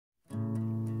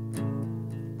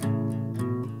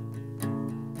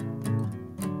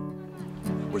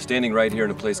standing right here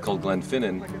in a place called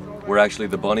Glenfinnan, where actually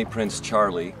the Bonnie Prince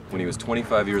Charlie, when he was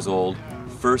 25 years old,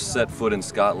 first set foot in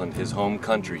Scotland, his home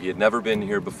country. He had never been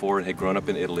here before and had grown up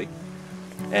in Italy.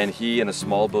 And he and a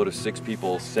small boat of 6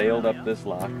 people sailed up this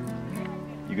loch.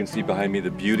 You can see behind me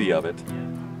the beauty of it,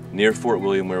 near Fort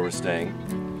William where we're staying,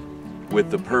 with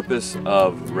the purpose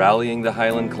of rallying the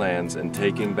Highland clans and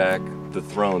taking back the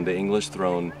throne, the English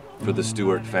throne, for the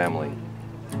Stuart family.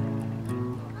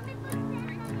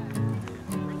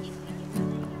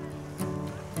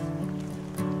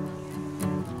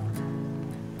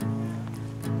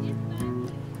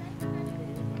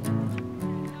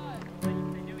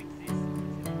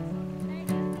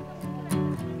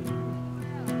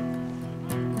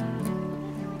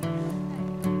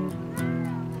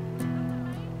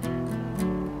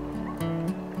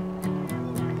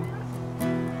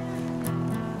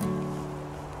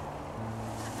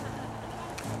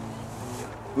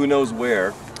 Who knows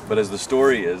where, but as the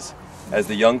story is, as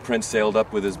the young prince sailed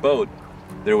up with his boat,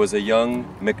 there was a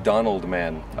young MacDonald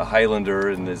man, a Highlander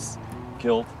in his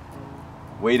kilt,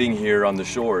 waiting here on the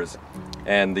shores.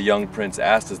 And the young prince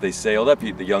asked as they sailed up,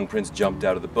 the young prince jumped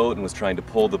out of the boat and was trying to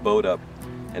pull the boat up.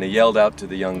 And he yelled out to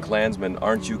the young clansman,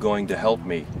 "Aren't you going to help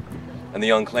me?" And the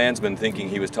young clansman, thinking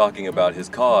he was talking about his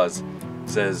cause,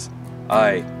 says,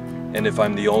 "Aye, and if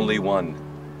I'm the only one."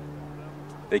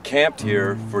 They camped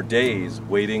here for days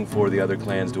waiting for the other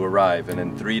clans to arrive, and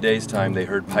in 3 days' time they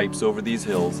heard pipes over these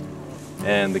hills,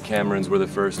 and the Camerons were the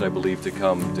first, I believe, to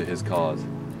come to his cause.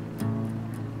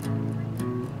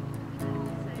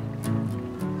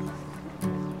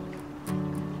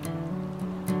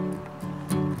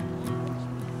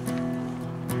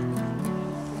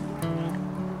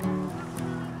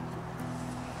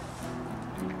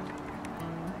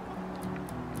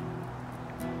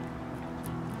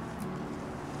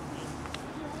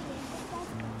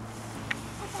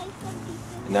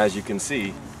 And as you can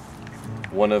see,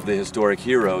 one of the historic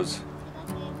heroes,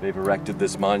 they've erected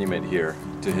this monument here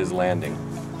to his landing.